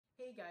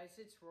Hey guys,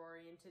 it's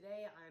Rory, and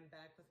today I'm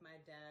back with my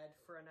dad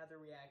for another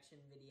reaction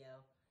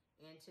video.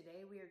 And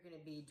today we are going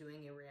to be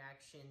doing a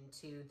reaction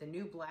to the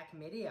new Black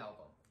Midi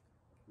album.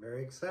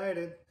 Very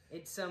excited.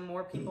 It's some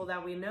more people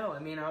that we know. I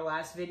mean, our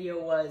last video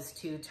was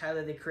to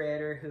Tyler, the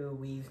Creator, who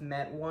we've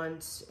met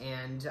once,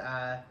 and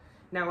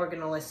now we're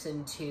going to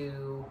listen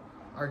to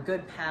our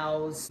good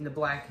pals, the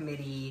Black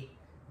Midi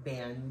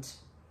Band.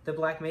 The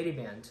Black Midi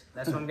Band.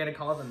 That's what I'm going to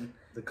call them.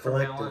 The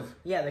Collective. From now on.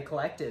 Yeah, the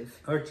Collective.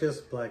 Or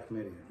just Black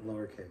Midi,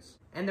 lowercase.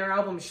 And their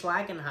album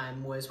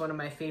Schlagenhiem was one of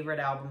my favorite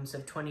albums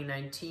of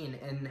 2019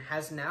 and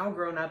has now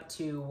grown up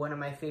to one of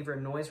my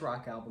favorite noise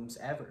rock albums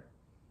ever.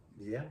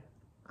 Yeah.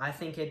 I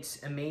think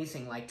it's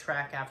amazing, like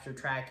track after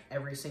track,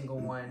 every single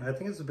one. I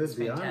think it's a bit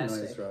beyond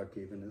noise rock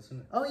even, isn't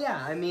it? Oh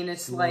yeah, I mean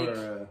it's more,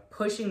 like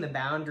pushing the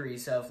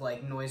boundaries of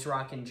like noise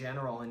rock in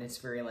general, and it's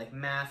very like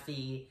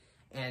mathy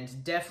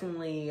and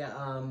definitely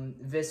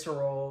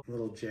visceral. A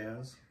little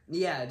jazz.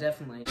 Yeah,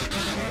 definitely.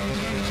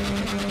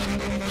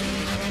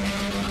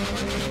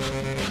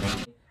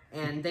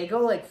 And they go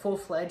like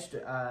full-fledged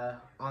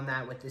on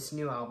that with this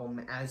new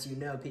album, as you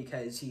know,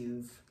 because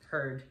you've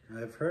heard.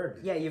 I've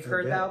heard. Yeah, you've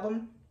heard the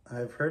album?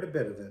 I've heard a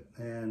bit of it.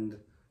 And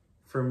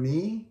for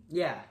me,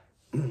 yeah,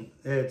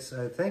 it's,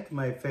 I think,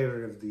 my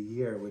favorite of the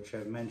year, which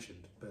I've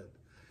mentioned. But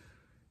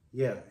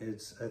yeah,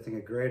 it's, I think,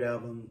 a great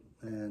album.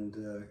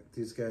 And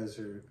these guys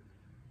are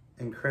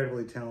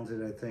incredibly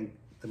talented. I think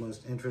the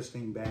most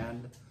interesting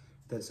band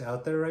that's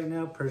out there right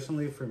now,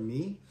 personally, for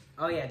me.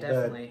 Oh yeah,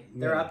 definitely. But,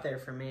 they're up there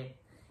for me.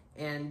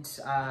 And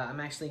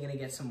I'm actually going to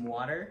get some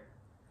water.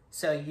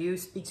 So you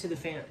speak to the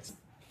fans.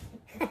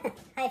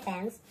 Hi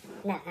fans.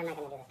 No, I'm not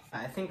going to do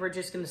that. I think we're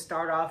just going to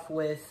start off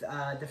with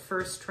the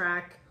first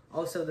track,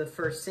 also the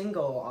first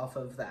single off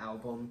of the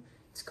album.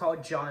 It's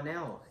called John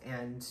L,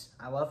 and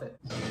I love it.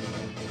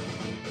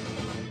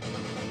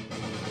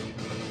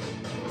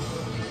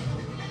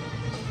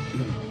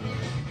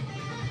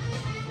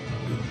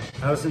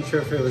 I wasn't sure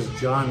if it was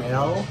John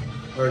L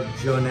or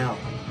Jonelle.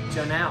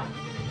 Jonelle.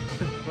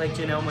 Like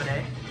Janelle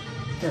Monáe.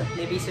 Yeah.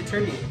 Maybe it's a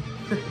tribute.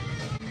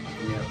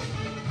 Yeah.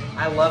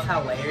 I love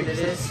how layered it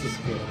is. It's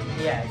good.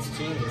 Yeah, it's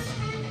genius.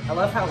 I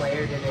love how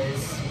layered it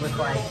is with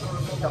like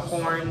the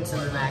horns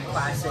and then that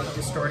classic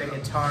distorted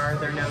guitar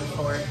they're known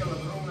for.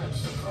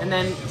 And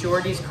then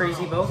Jordy's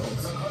crazy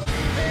vocals.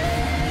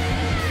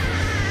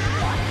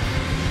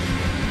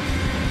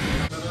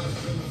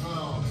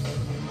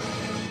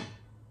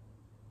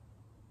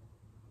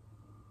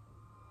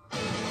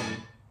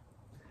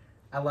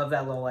 I love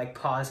that little like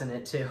pause in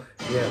it too.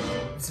 Yeah.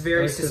 It's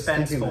very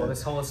suspenseful,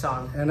 this whole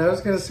song. And I was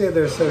going to say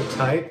they're so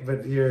tight,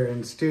 but you're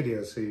in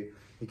studio, so you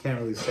can't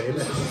really say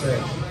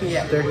that.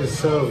 Yeah. They're just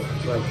so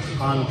like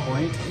on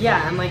point.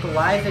 Yeah, and like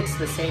live it's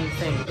the same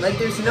thing. Like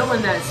there's no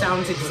one that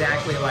sounds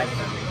exactly like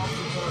them.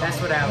 That's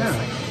what I was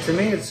saying. To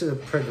me it's a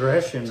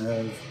progression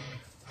of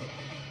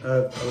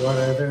a lot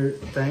of other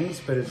things,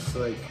 but it's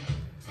like,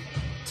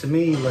 to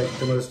me, like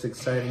the most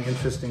exciting,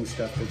 interesting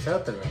stuff that's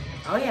out there right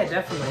now. Oh yeah,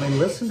 definitely. I mean,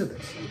 listen to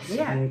this. It's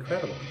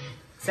incredible.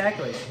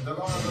 Exactly.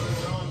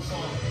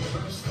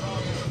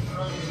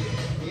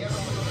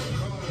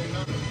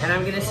 And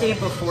I'm gonna say it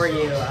before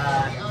you,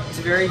 it's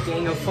a very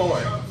Gang of Four.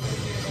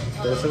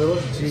 There's a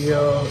little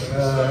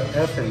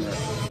G-O-F in there.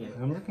 Yeah.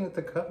 I'm looking at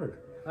the cover.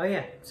 Oh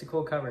yeah, it's a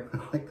cool cover. I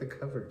like the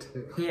cover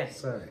too. Yeah.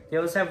 Sorry. They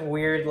always have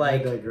weird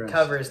like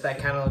covers that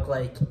kind of look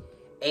like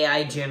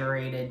AI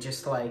generated,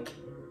 just like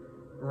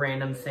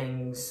random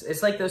things.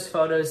 It's like those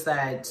photos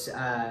that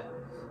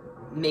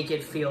make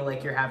it feel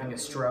like you're having a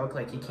stroke,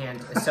 like you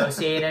can't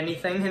associate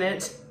anything in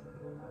it.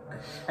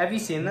 Have you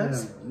seen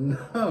those? No,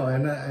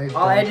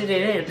 I'll edit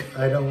it in.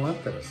 I don't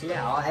want those.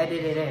 Yeah, I'll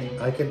edit it in.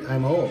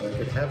 I'm old. I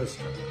could have a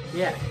stroke.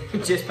 Yeah,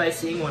 just by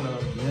seeing one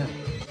of them. Yeah.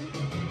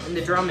 And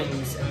the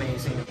drumming's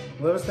amazing.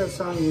 What was that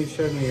song you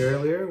showed me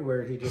earlier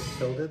where he just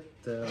killed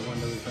it? The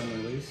one that was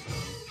unreleased?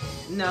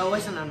 No, it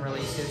wasn't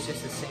unreleased. It was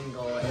just a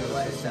single. It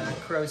was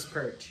Crow's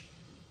Perch.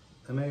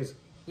 Amazing.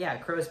 Yeah,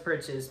 Crow's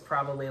Perch is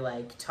probably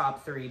like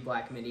top 3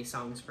 Black Midi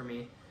songs for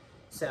me.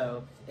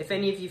 So if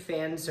any of you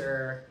fans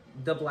or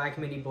the Black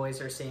Midi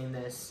boys are seeing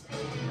this,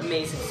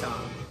 amazing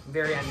song.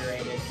 Very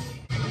underrated.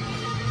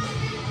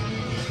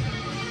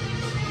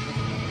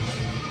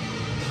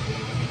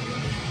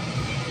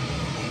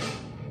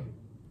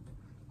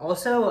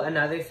 Also,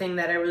 another thing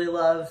that I really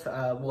love,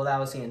 well that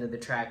was the end of the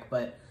track,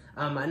 but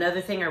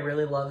another thing I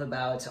really love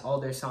about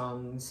all their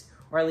songs,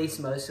 or at least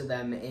most of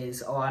them,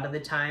 is a lot of the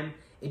time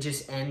it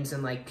just ends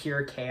in like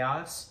pure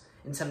chaos,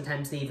 and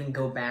sometimes they even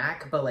go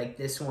back, but like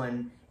this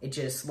one, it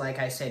just, like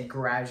I said,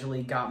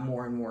 gradually got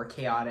more and more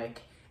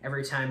chaotic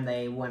every time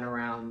they went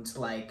around.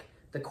 Like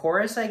the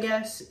chorus, I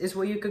guess, is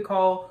what you could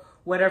call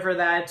whatever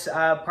that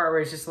part where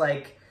it's just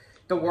like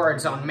the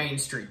words on Main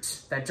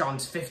Street that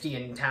John's 50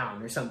 in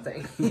town or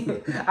something.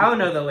 I don't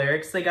know the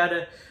lyrics.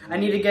 I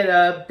need to get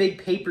a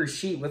big paper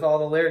sheet with all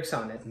the lyrics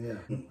on it. Yeah,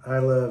 I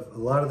love a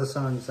lot of the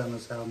songs on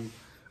this album.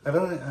 I've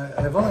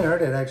only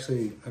heard it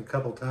actually a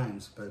couple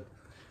times, but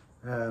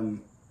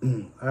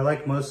I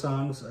like most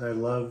songs. I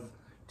love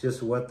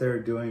just what they're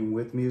doing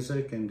with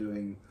music and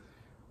doing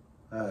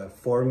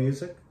for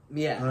music.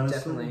 Yeah,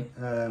 honestly.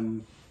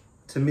 definitely.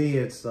 To me,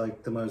 it's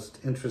like the most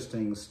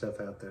interesting stuff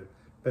out there.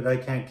 But I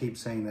can't keep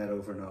saying that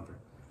over and over.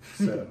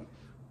 So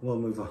we'll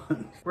move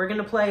on. We're going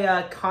to play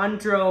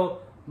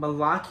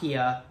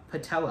Chondromalacia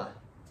patella.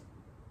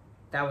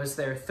 That was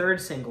their third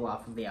single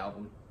off of the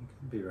album. You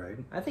could be right.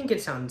 I think it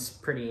sounds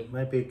pretty...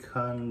 Might be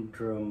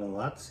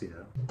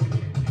Chondromalacia.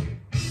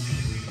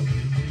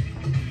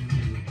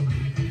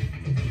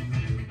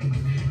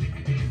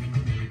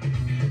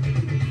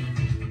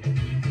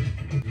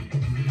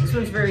 This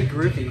one's very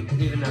groovy,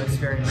 even though it's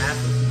very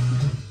massive.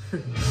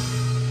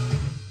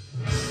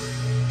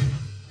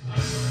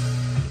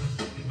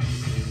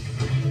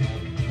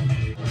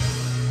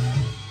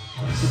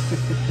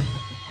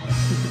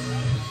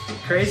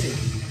 Crazy.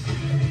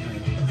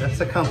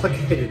 That's a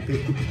complicated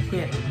beat.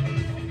 Yeah.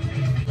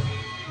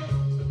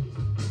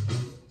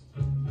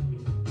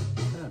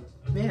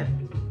 Yeah. A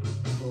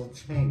little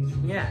change.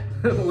 Yeah.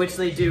 Which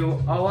they do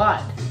a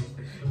lot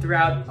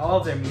throughout all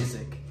of their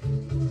music.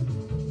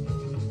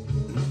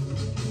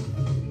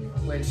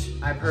 Which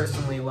I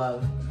personally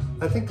love.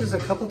 I think there's a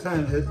couple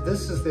times,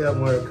 this is the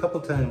album where a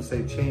couple times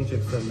they change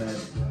it from that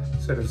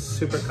sort of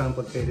super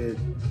complicated,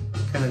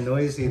 kind of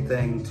noisy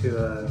thing to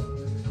a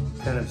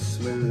kind of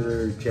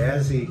smoother,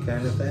 jazzy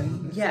kind of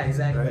thing. Yeah,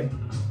 exactly. Right?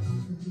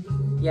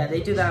 Yeah,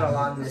 they do that a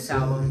lot in this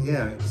album.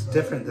 Yeah, it's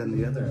different than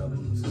the other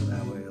albums in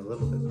that way a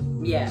little bit.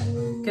 Yeah,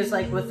 because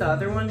like with the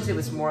other ones, it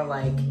was more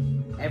like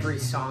every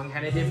song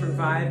had a different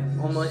vibe.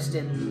 Almost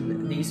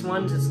in these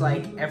ones, it's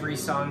like every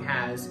song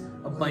has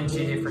a bunch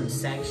of different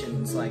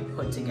sections like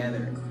put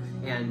together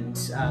and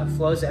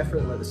flows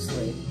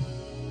effortlessly.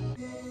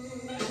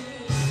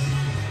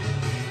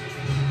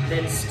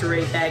 Then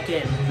straight back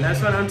in. That's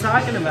what I'm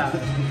talking about.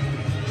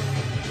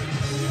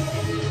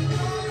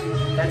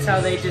 That's how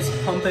they just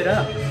pump it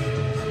up.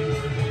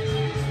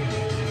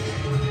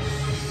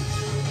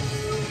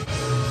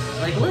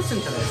 Like, listen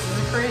to this. This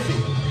is crazy.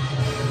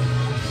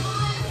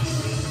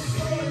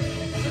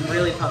 I'm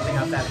really pumping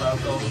up that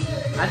vocal.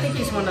 I think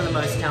he's one of the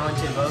most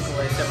talented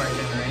vocalists of our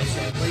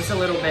generation. At least a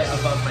little bit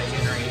above my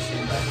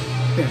generation, but...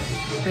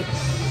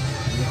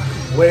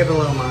 Way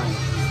below mine.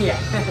 Yeah.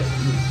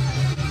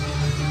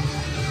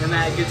 And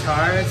that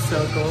guitar is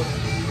so cool.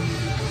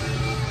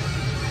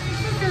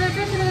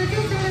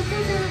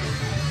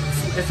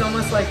 It's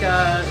almost like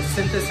a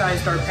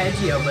synthesized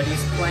arpeggio, but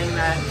he's playing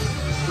that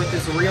with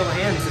his real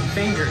hands and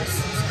fingers.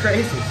 It's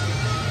crazy.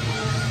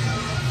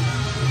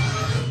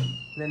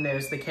 And then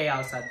there's the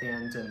chaos at the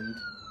end, and...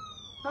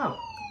 Oh.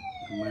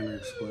 A minor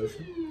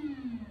explosion?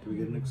 Do we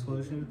get an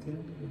explosion at the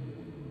end?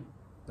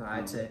 No,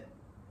 that's it.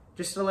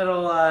 Just a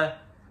little, I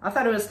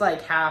thought it was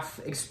like half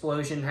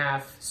explosion,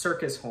 half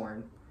circus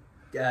horn.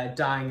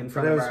 Dying in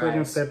front of our eyes. But I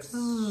was waiting for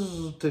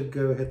that to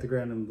go hit the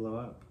ground and blow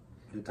up.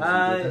 It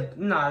doesn't do that?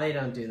 No, they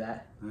don't do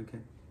that. Okay.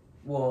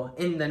 Well,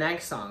 in the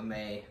next song,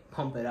 they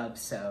pump it up,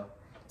 so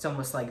it's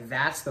almost like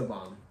that's the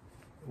bomb.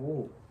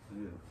 Ooh.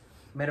 Ew.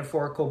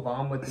 Metaphorical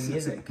bomb with the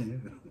music. Ew.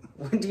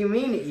 What do you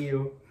mean,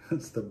 ew?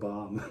 It's the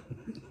bomb.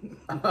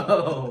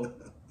 Oh.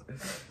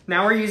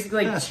 Now we're using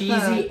like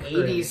cheesy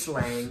 80s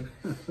slang.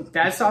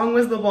 That song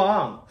was the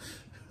bomb.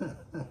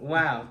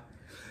 Wow.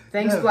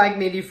 Thanks, Yeah. Black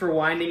Midi, for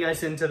winding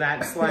us into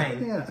that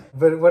slang. Yeah.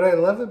 But what I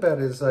love about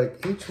it is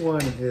like each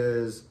one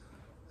is,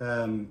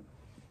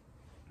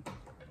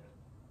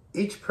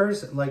 each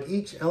person, like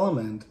each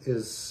element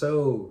is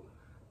so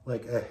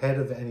like ahead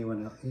of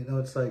anyone else. You know,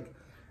 it's like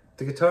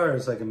the guitar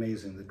is like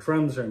amazing. The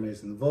drums are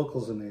amazing. The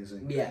vocals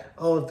amazing. Yeah.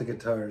 All of the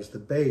guitars, the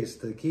bass,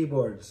 the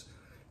keyboards.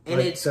 And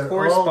like, it they're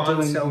corresponds all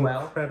doing so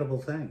well. incredible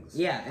things.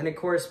 Yeah, and it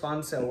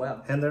corresponds so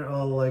well. And they're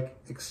all like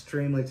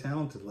extremely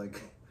talented. Like,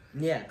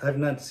 Yeah. I've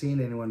not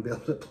seen anyone be able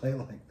to play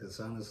like this,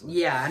 honestly.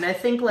 Yeah, and I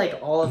think like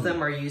all of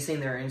them are using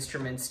their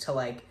instruments to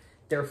like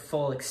their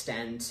full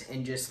extent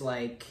and just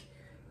like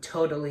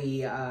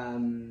totally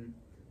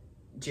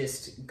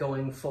just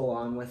going full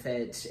on with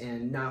it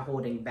and not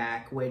holding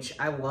back, which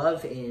I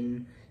love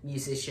in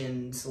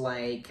musicians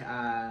like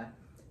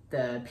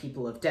the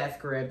people of Death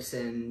Grips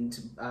and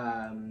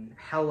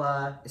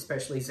Hella,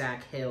 especially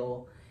Zach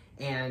Hill,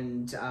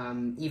 and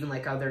even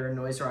like other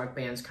noise rock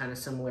bands kind of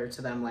similar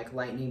to them like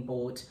Lightning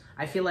Bolt.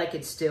 I feel like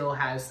it still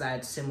has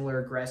that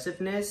similar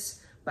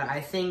aggressiveness, but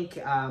I think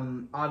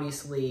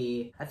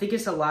obviously I think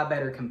it's a lot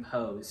better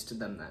composed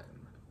than them.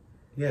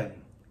 Yeah.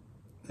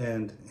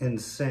 And in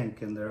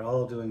sync, and they're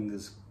all doing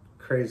this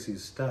crazy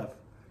stuff.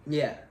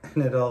 Yeah.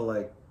 And it all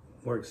like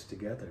works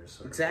together.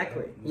 Sort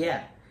Exactly. of, right?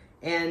 Yeah.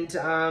 And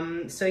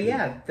so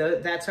yeah,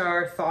 that's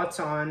our thoughts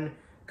on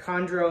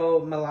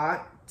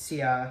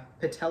Chondromalacia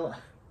patella.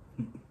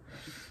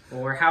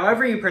 Or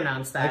however you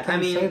pronounce that. I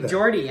mean,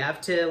 Jordy, you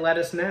have to let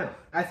us know.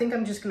 I think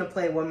I'm just going to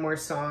play one more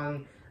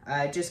song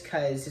just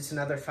because it's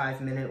another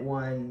 5-minute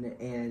one,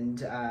 and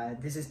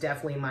this is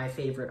definitely my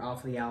favorite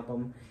off the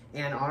album.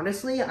 And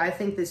honestly, I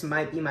think this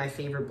might be my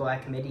favorite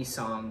Black Midi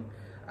song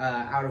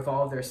out of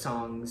all of their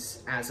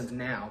songs as of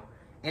now.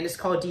 And it's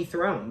called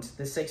Dethroned,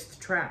 the 6th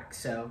track,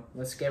 so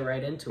let's get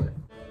right into it.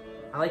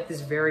 I like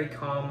this very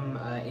calm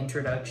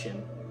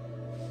introduction.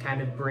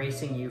 kind of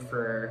bracing you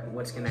for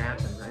what's going to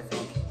happen, I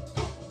think.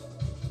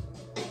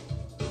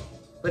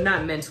 But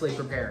not mentally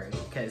preparing,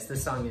 because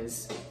this song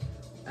is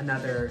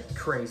another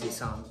crazy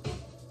song.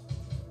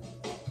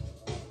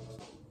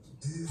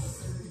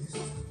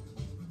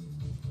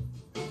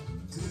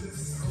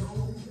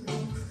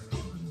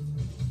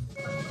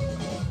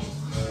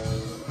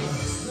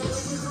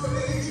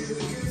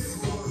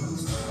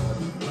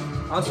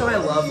 Also, I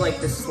love like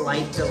the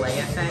slight delay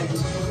effect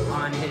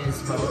on his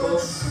vocal.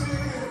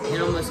 It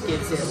almost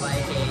gives it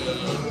like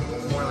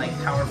a more like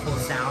powerful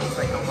sounds,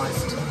 like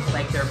almost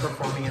like they're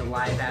performing it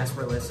live as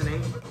we're listening,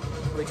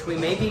 which we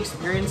may be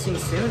experiencing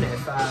soon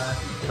if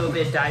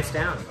COVID dies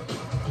down.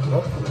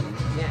 Hopefully.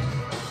 Yeah.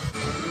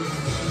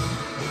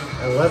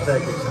 I love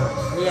that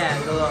guitar. Yeah,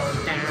 the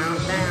little down,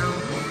 down.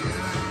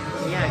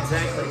 Yeah,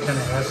 exactly. Kind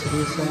of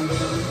acid-y sound.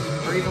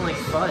 Or even like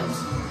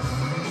fuzz.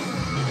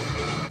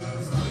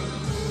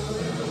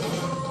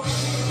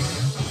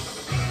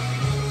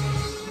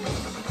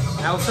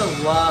 I also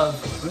love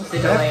the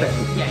delay.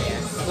 Yeah, yeah.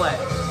 What?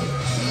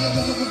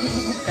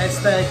 That's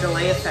the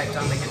delay effect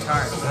on the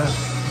guitar.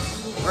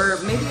 Or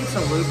maybe it's a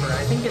looper.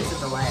 I think it's a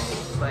delay,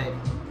 but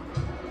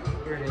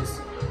here it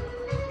is.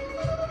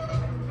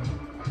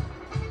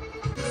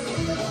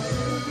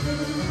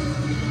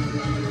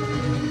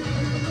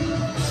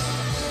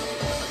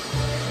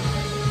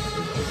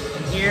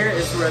 And here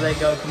is where they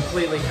go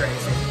completely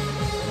crazy.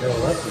 They're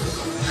lucky.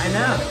 I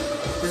know.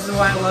 This is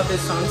why I love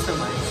this song so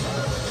much.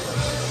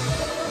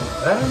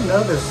 I didn't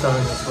know this song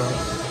as well.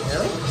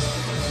 Really?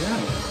 Yeah.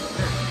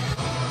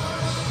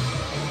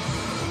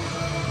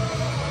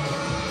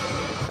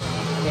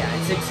 Yeah,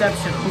 it's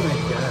exceptional. Oh my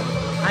god.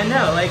 I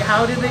know, like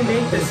how did they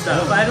make this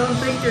stuff? I don't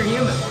think they're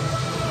human.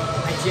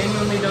 I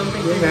genuinely don't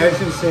think Can you they're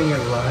imagine seeing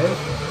it live?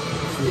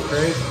 It'd be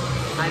crazy.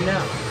 I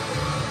know.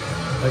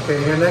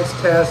 Okay, your next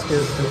task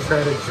is to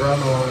try to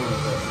drum along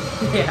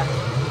with it. Yeah.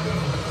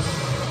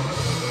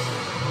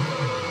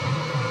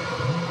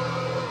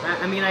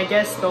 I mean, I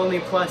guess the only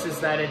plus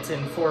is that it's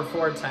in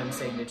 4/4 time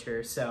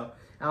signature, so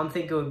I don't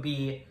think it would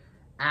be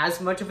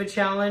as much of a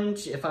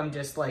challenge if I'm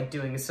just like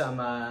doing some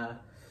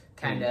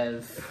kind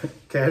of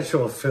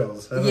casual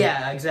fills.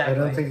 Yeah, exactly. I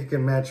don't think you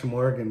can match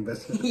Morgan,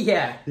 but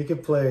yeah, you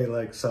could play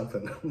like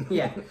something.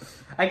 Yeah,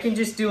 I can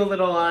just do a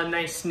little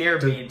nice snare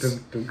beats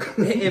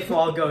if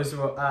all goes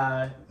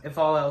if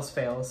all else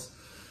fails.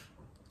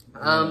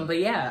 But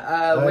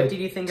yeah, what did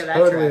you think of that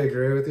track? I totally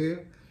agree with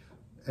you,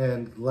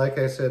 and like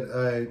I said,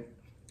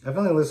 I've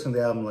only listened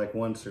to the album like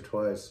once or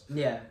twice.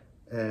 Yeah.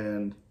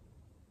 And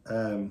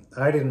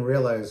I didn't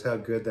realize how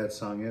good that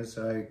song is.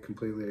 So I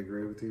completely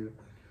agree with you.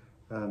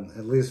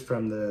 At least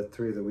from the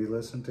three that we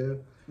listened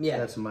to. Yeah.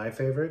 That's my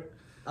favorite.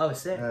 Oh,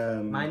 sick.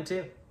 Mine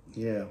too.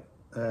 Yeah.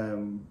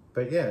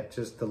 But yeah,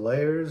 just the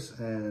layers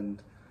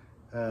and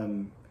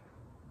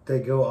they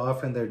go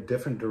off in their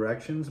different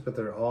directions, but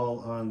they're all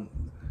on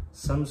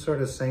some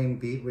sort of same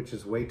beat, which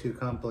is way too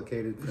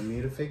complicated for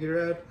me to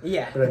figure out.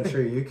 Yeah. But I'm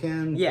sure you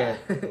can. Yeah.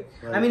 But, like,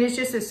 I mean, it's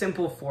just a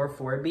simple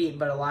 4/4 beat,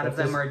 but a lot of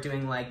them are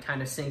doing like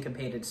kind of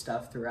syncopated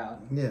stuff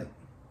throughout. Yeah.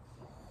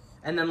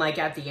 And then like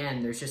at the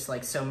end, there's just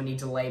like so many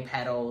delay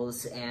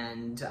pedals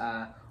and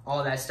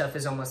all that stuff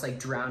is almost like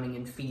drowning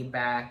in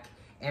feedback.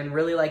 And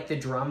really like the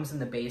drums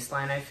and the bass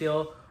line, I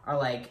feel, are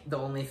like the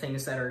only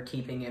things that are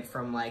keeping it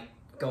from like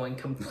going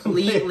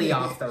completely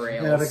off the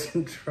rails. Out of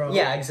control.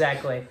 Yeah,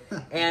 exactly.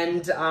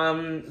 And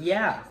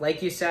yeah,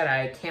 like you said,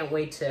 I can't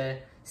wait to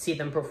see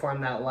them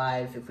perform that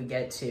live if we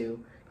get to,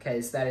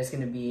 because that is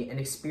going to be an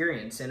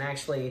experience. And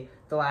actually,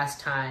 the last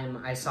time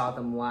I saw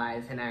them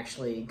live and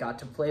actually got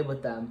to play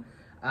with them,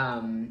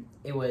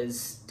 it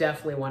was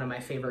definitely one of my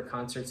favorite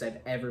concerts I've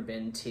ever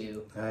been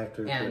to. I have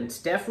to agree.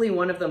 And definitely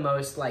one of the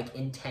most like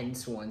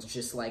intense ones,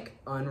 just like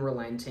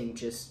unrelenting,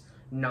 just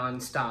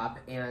nonstop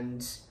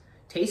and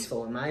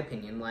tasteful in my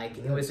opinion. Like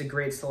it was a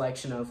great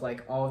selection of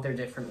like all of their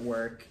different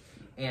work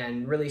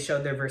and really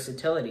showed their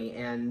versatility.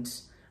 And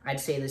I'd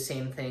say the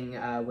same thing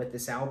with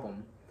this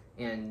album.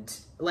 And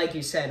like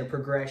you said, a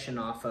progression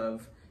off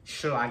of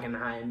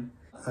Schlagenhiem.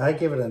 I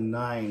give it a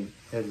 9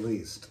 at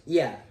least.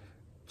 Yeah.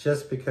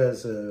 Just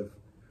because of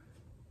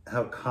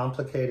how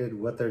complicated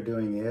what they're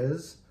doing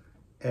is,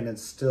 and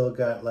it's still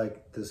got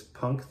like this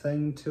punk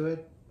thing to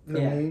it for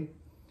me.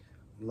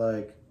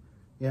 Like,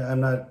 yeah,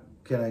 I'm not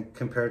gonna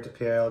compare it to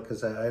PIL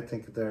because I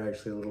think they're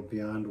actually a little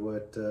beyond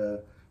what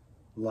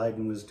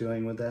Leiden was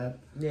doing with that.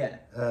 Yeah.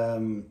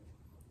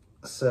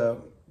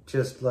 So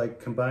just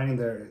like combining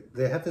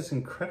they have this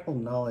incredible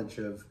knowledge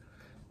of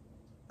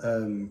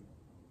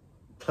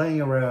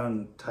playing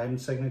around time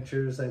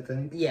signatures, I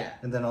think. Yeah.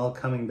 And then all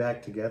coming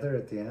back together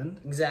at the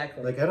end.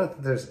 Exactly. Like, I don't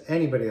think there's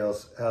anybody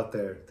else out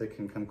there that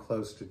can come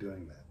close to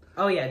doing that.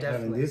 Oh yeah,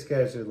 definitely. I mean, these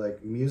guys are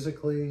like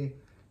musically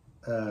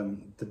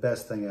the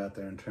best thing out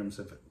there in terms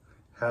of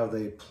how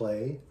they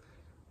play.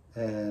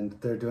 and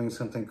they're doing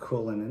something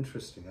cool and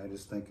interesting. I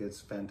just think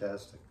it's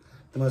fantastic.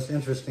 The most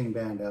interesting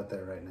band out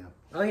there right now.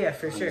 Oh yeah,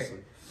 for honestly. sure.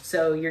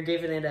 So you're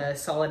giving it a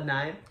solid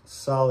 9?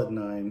 Solid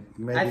 9.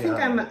 Maybe I think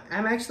higher.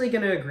 I'm actually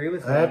going to agree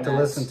with you I on have to that.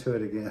 listen to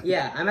it again.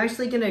 Yeah, I'm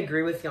actually going to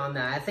agree with you on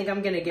that. I think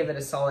I'm going to give it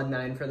a solid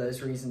 9 for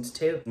those reasons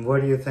too.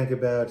 What do you think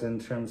about in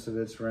terms of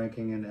its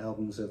ranking in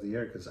albums of the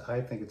year? Because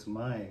I think it's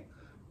my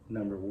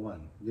number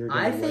 1. You're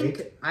gonna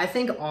wait? I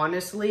think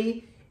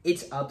honestly,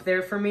 it's up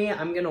there for me.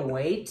 I'm going to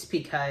wait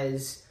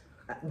because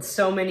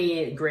so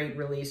many great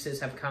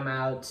releases have come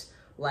out.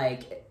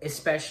 Like,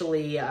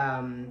 especially,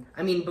 I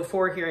mean,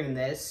 before hearing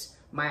this,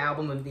 my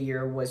album of the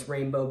year was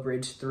Rainbow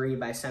Bridge 3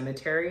 by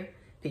Cemetery,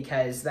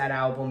 because that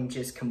album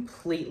just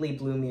completely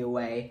blew me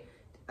away.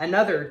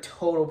 Another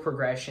total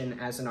progression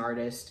as an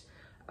artist,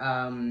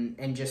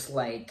 and just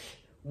like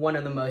one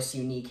of the most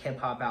unique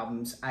hip-hop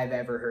albums I've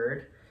ever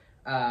heard.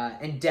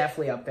 And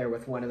definitely up there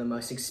with one of the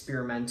most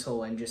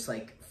experimental and just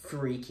like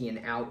freaky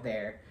and out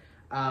there.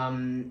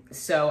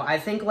 So I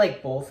think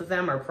like both of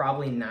them are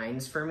probably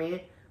 9s for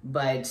me.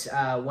 But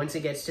once it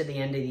gets to the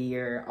end of the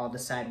year, I'll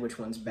decide which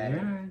one's better.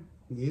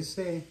 Yeah, you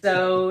see.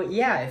 So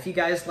yeah, if you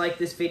guys like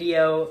this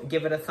video,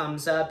 give it a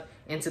thumbs up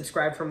and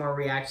subscribe for more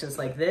reactions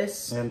like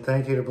this. And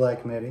thank you to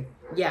Black Midi.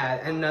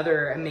 Yeah,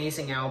 another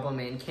amazing album,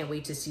 and can't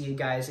wait to see you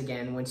guys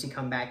again once you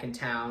come back in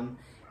town.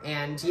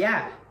 And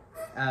yeah,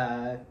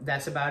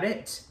 that's about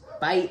it.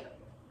 Bye.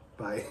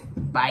 Bye.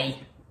 Bye.